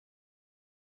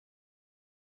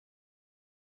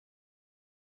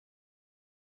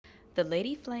The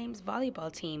Lady Flames volleyball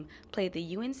team played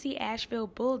the UNC Asheville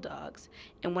Bulldogs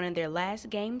in one of their last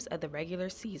games of the regular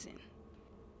season.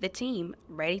 The team,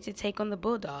 ready to take on the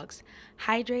Bulldogs,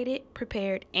 hydrated,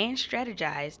 prepared, and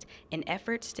strategized in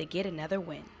efforts to get another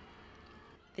win.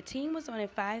 The team was on a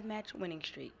 5-match winning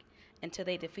streak until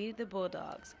they defeated the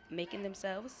Bulldogs, making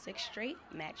themselves 6 straight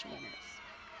match winners.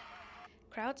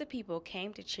 Crowds of people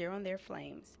came to cheer on their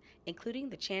Flames, including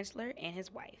the Chancellor and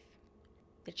his wife.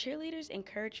 The cheerleaders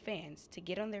encouraged fans to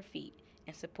get on their feet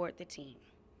and support the team.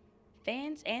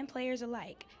 Fans and players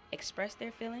alike expressed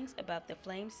their feelings about the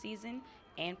Flames' season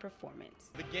and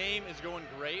performance. The game is going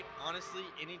great. Honestly,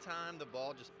 anytime the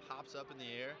ball just pops up in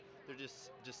the air, they're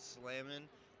just slamming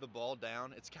the ball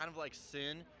down. It's kind of like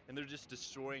sin, and they're just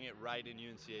destroying it right in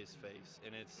UNCA's face.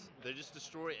 And they just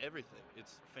destroy everything.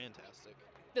 It's fantastic.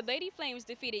 The Lady Flames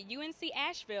defeated UNC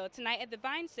Asheville tonight at the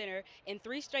Vine Center in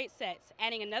 3 straight sets,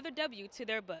 adding another W to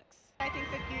their books. I think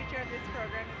the future of this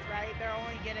program is bright. They're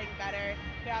only getting better.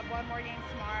 We have one more game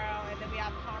tomorrow, and then we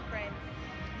have conference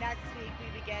next week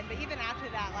we begin. But even after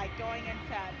that, like going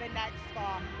into the next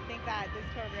fall, I think that this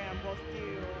program will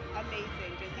do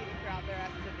amazing just even throughout the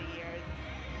rest of the years.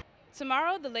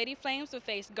 Tomorrow, the Lady Flames will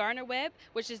face Gardner-Webb,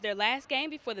 which is their last game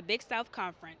before the Big South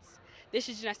Conference. This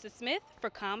is Janessa Smith for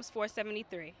COMS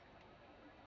 473.